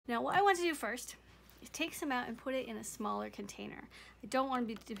Now what I want to do first is take some out and put it in a smaller container. I don't want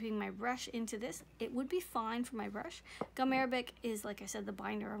to be dipping my brush into this. It would be fine for my brush. Gum arabic is, like I said, the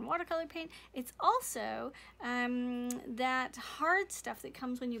binder on watercolor paint. It's also that hard stuff that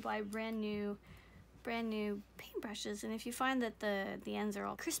comes when you buy brand new paintbrushes, and if you find that the ends are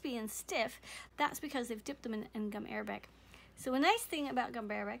all crispy and stiff, that's because they've dipped them in gum arabic. So a nice thing about gum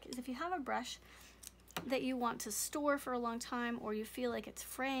arabic is if you have a brush that you want to store for a long time, or you feel like it's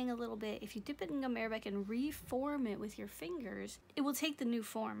fraying a little bit, if you dip it in gum arabic and reform it with your fingers, it will take the new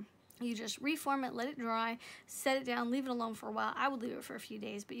form. You just reform it, let it dry, set it down, leave it alone for a while. I would leave it for a few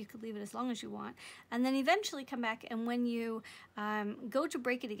days, but you could leave it as long as you want. And then eventually come back, and when you go to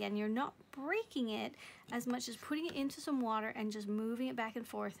break it again, you're not breaking it as much as putting it into some water and just moving it back and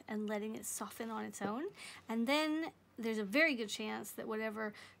forth and letting it soften on its own. And then there's a very good chance that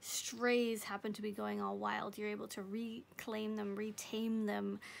whatever strays happen to be going all wild, you're able to reclaim them, retame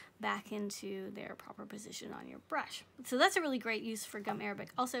them back into their proper position on your brush. So that's a really great use for gum arabic.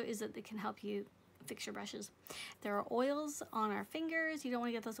 Also is that it can help you fix your brushes. There are oils on our fingers. You don't want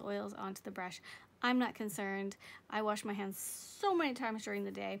to get those oils onto the brush. I'm not concerned. I wash my hands so many times during the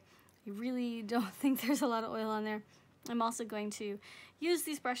day. I really don't think there's a lot of oil on there. I'm also going to use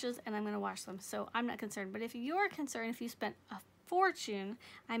these brushes and I'm going to wash them, so I'm not concerned. But if you're concerned, if you spent a fortune,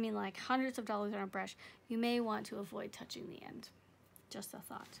 I mean like hundreds of dollars on a brush, you may want to avoid touching the end. Just a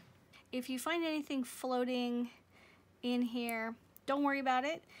thought. If you find anything floating in here, don't worry about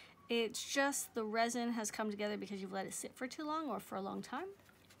it. It's just the resin has come together because you've let it sit for too long or for a long time.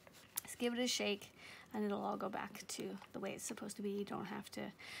 Just give it a shake and it'll all go back to the way it's supposed to be. You don't have to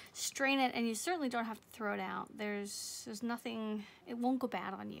strain it, and you certainly don't have to throw it out. There's nothing, it won't go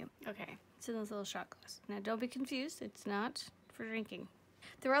bad on you. Okay, it's in this little shot glass. Now don't be confused, it's not for drinking.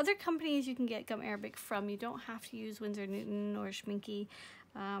 There are other companies you can get gum arabic from. You don't have to use Winsor Newton or Schmincke.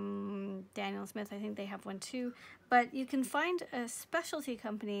 Daniel Smith, I think they have one too. But you can find specialty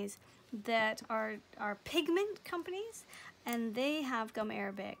companies that are pigment companies, and they have gum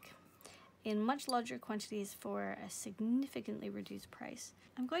arabic in much larger quantities for a significantly reduced price.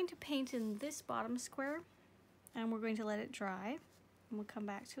 I'm going to paint in this bottom square, and we're going to let it dry, and we'll come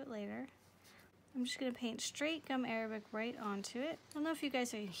back to it later. I'm just going to paint straight gum arabic right onto it. I don't know if you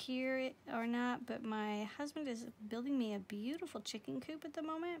guys can hear it or not, but my husband is building me a beautiful chicken coop at the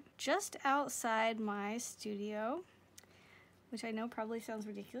moment, just outside my studio, which I know probably sounds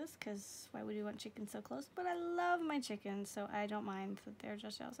ridiculous because why would you want chickens so close? But I love my chickens, so I don't mind that they're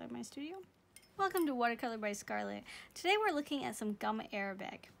just outside my studio. Welcome to Watercolor by Scarlett. Today we're looking at some gum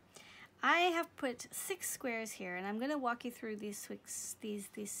arabic. I have put 6 squares here, and I'm going to walk you through these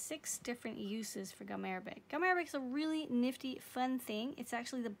 6 different uses for gum arabic. Gum arabic is a really nifty, fun thing. It's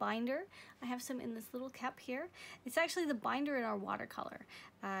actually the binder. I have some in this little cup here. It's actually the binder in our watercolor.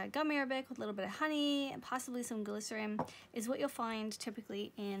 Gum arabic with a little bit of honey and possibly some glycerin is what you'll find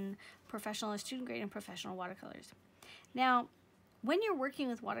typically in professional, student grade and professional watercolors. Now, when you're working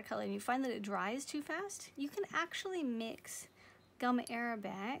with watercolor and you find that it dries too fast, you can actually mix gum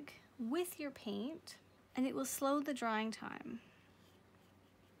arabic with your paint, and it will slow the drying time.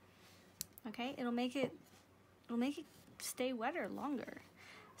 Okay, it'll make it stay wetter longer.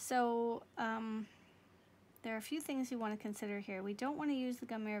 So there are a few things you want to consider here. We don't want to use the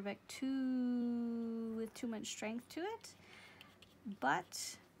gum arabic with too much strength to it,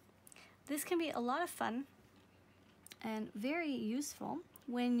 but this can be a lot of fun and very useful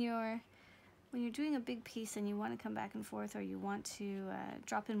when you're doing a big piece and you want to come back and forth, or you want to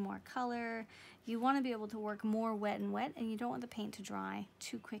drop in more color. You want to be able to work more wet and you don't want the paint to dry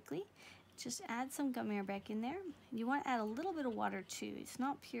too quickly. Just add some gum arabic in there. You want to add a little bit of water too. It's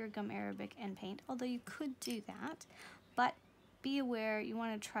not pure gum arabic and paint, although you could do that. But be aware, you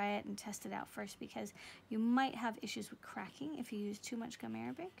want to try it and test it out first, because you might have issues with cracking if you use too much gum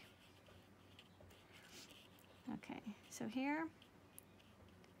arabic. Okay, so here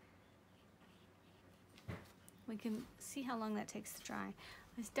we can see how long that takes to dry.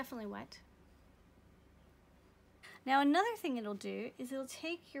 It's definitely wet. Now another thing it'll do is it'll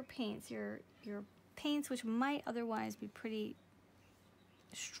take your paints, your paints which might otherwise be pretty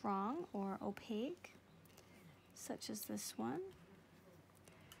strong or opaque, such as this one.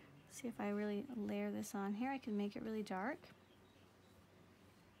 See if I really layer this on here, I can make it really dark.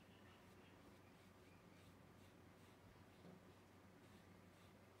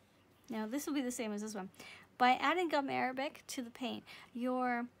 Now this will be the same as this one. By adding gum arabic to the paint,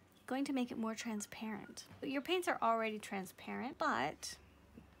 you're going to make it more transparent. Your paints are already transparent, but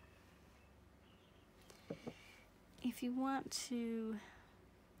if you want to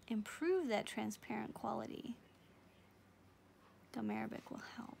improve that transparent quality, gum arabic will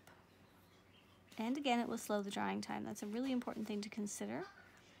help. And again, it will slow the drying time. That's a really important thing to consider.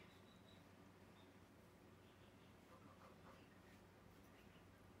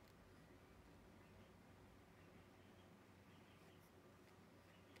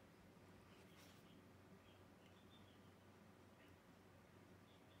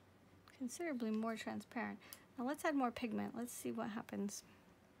 Considerably more transparent. Now let's add more pigment. Let's see what happens.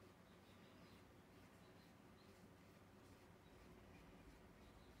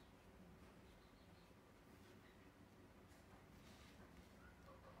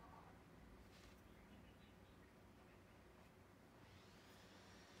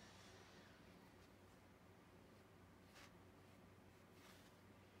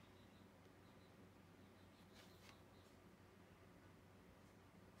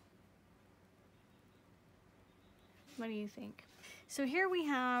 What do you think? So here we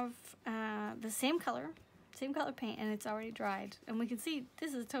have the same color paint, and it's already dried. And we can see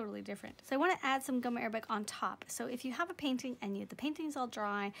this is totally different. So I want to add some gum arabic on top. So if you have a painting and the painting's all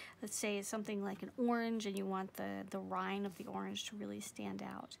dry, let's say it's something like an orange and you want the rind of the orange to really stand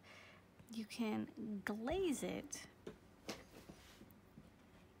out, you can glaze it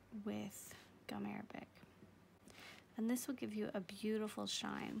with gum arabic. And this will give you a beautiful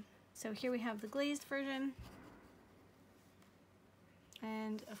shine. So here we have the glazed version.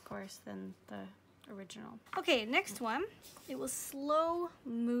 And of course, then the original. Okay, next one. It was slow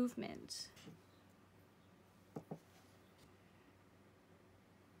movement.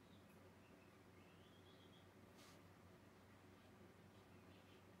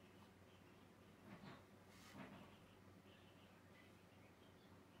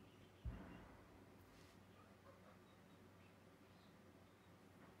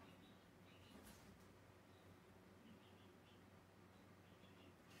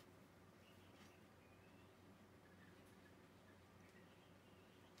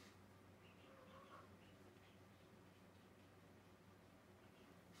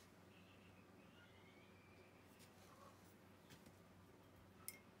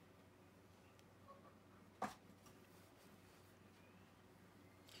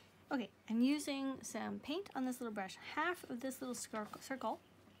 Okay, I'm using some paint on this little brush. Half of this little circle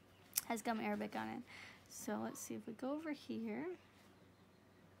has gum arabic on it. So let's see if we go over here.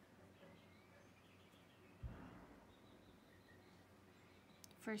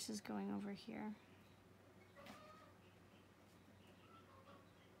 Versus going over here.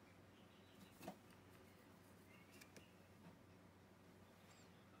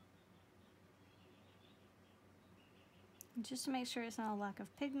 Just to make sure it's not a lack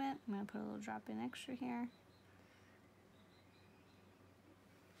of pigment, I'm going to put a little drop in extra here.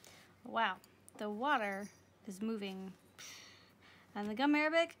 Wow, the water is moving. And the gum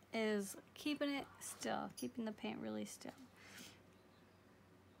arabic is keeping it still, keeping the paint really still.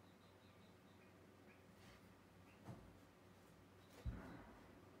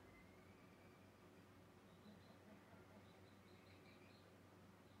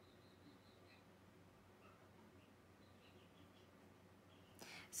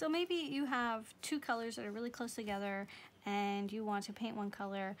 So maybe you have two colors that are really close together and you want to paint one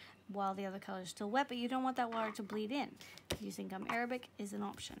color while the other color is still wet, but you don't want that water to bleed in. Using gum arabic is an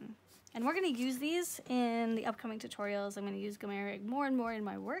option. And we're going to use these in the upcoming tutorials. I'm going to use gum arabic more and more in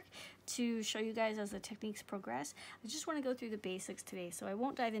my work to show you guys as the techniques progress. I just want to go through the basics today, so I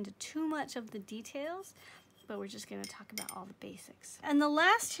won't dive into too much of the details, but we're just going to talk about all the basics. And the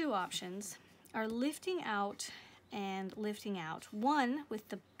last two options are lifting out and lifting out. One with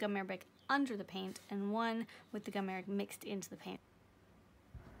the gum arabic under the paint and one with the gum arabic mixed into the paint.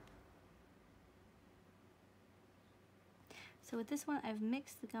 So with this one, I've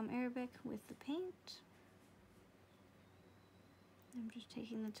mixed the gum arabic with the paint. I'm just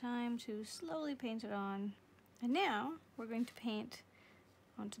taking the time to slowly paint it on. And now we're going to paint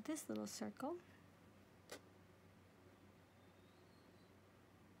onto this little circle.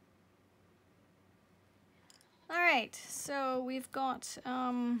 All right, so we've got,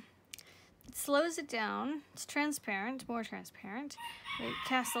 it slows it down. It's transparent, more transparent. It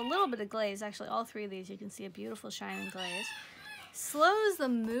casts a little bit of glaze. Actually, all three of these, you can see a beautiful shining glaze. Slows the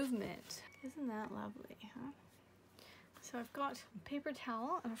movement. Isn't that lovely, huh? So I've got a paper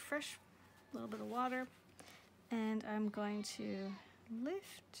towel and a fresh little bit of water, and I'm going to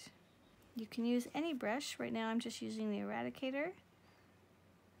lift. You can use any brush. Right now I'm just using the eradicator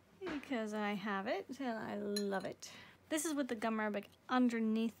because I have it and I love it. This is with the gum arabic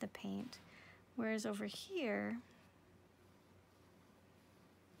underneath the paint, whereas over here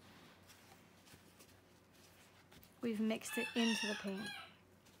we've mixed it into the paint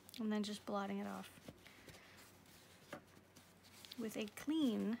and then just blotting it off with a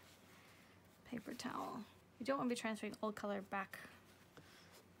clean paper towel. You don't want to be transferring old color back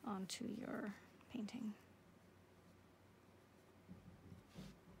onto your painting.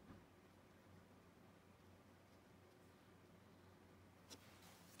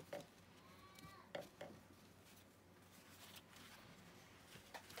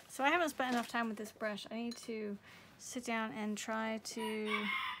 So I haven't spent enough time with this brush. I need to sit down and try to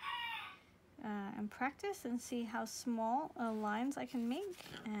and practice and see how small lines I can make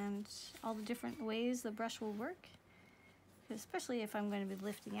and all the different ways the brush will work. Especially if I'm going to be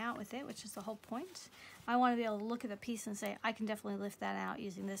lifting out with it, which is the whole point. I want to be able to look at the piece and say, I can definitely lift that out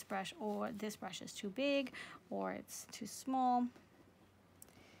using this brush, or this brush is too big, or it's too small.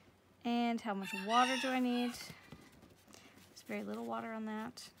 And how much water do I need? There's very little water on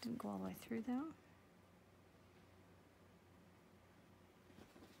that. Didn't go all the way through though.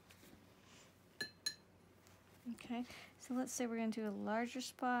 Okay, so let's say we're going to do a larger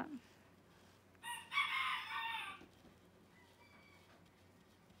spot.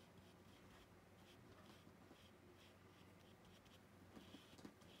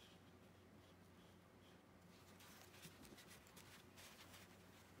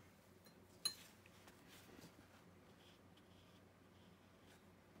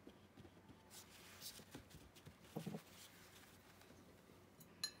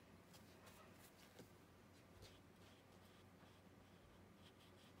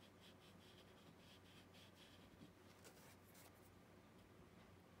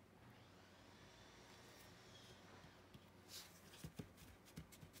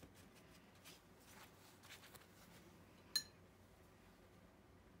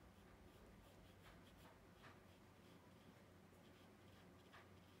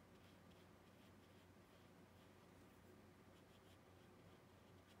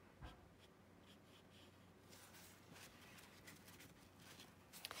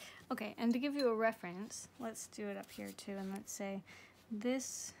 Okay, and to give you a reference, let's do it up here too, and let's say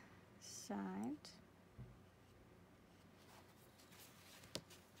this side.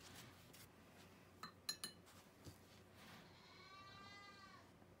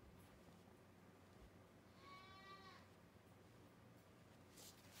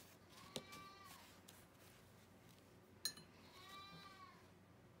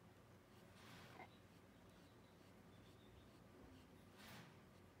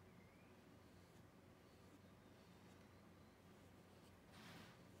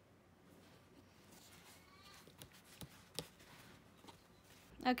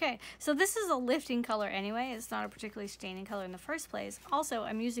 Okay, so this is a lifting color anyway. It's not a particularly staining color in the first place. Also,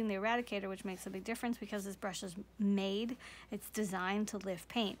 I'm using the eradicator, which makes a big difference because this brush is made. It's designed to lift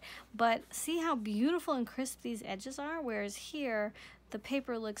paint. But see how beautiful and crisp these edges are? Whereas here, the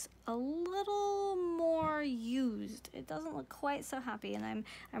paper looks a little more used. It doesn't look quite so happy, and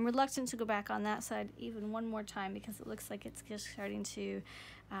I'm reluctant to go back on that side even one more time because it looks like it's just starting to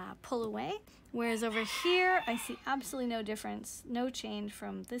pull away. Whereas over here, I see absolutely no difference, no change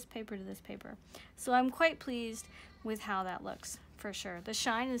from this paper to this paper. So I'm quite pleased with how that looks, for sure. The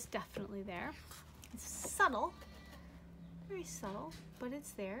shine is definitely there. It's subtle, very subtle, but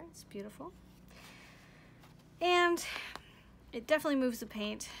it's there. It's beautiful. And it definitely moves the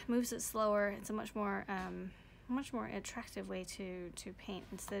paint, moves it slower. It's a much more attractive way to paint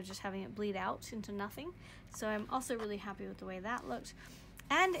instead of just having it bleed out into nothing. So I'm also really happy with the way that looked.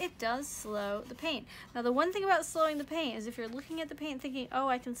 And it does slow the paint. Now the one thing about slowing the paint is if you're looking at the paint thinking, oh,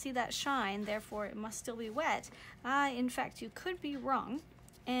 I can see that shine, therefore it must still be wet. In fact, you could be wrong.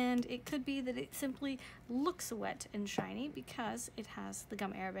 And it could be that it simply looks wet and shiny because it has the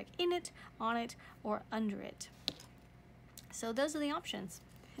gum arabic in it, on it, or under it. So those are the options.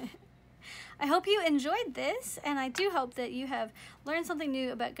 I hope you enjoyed this, and I do hope that you have learned something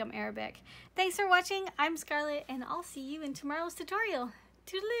new about gum arabic. Thanks for watching. I'm Scarlett, and I'll see you in tomorrow's tutorial.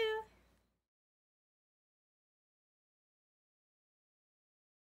 Toodaloo!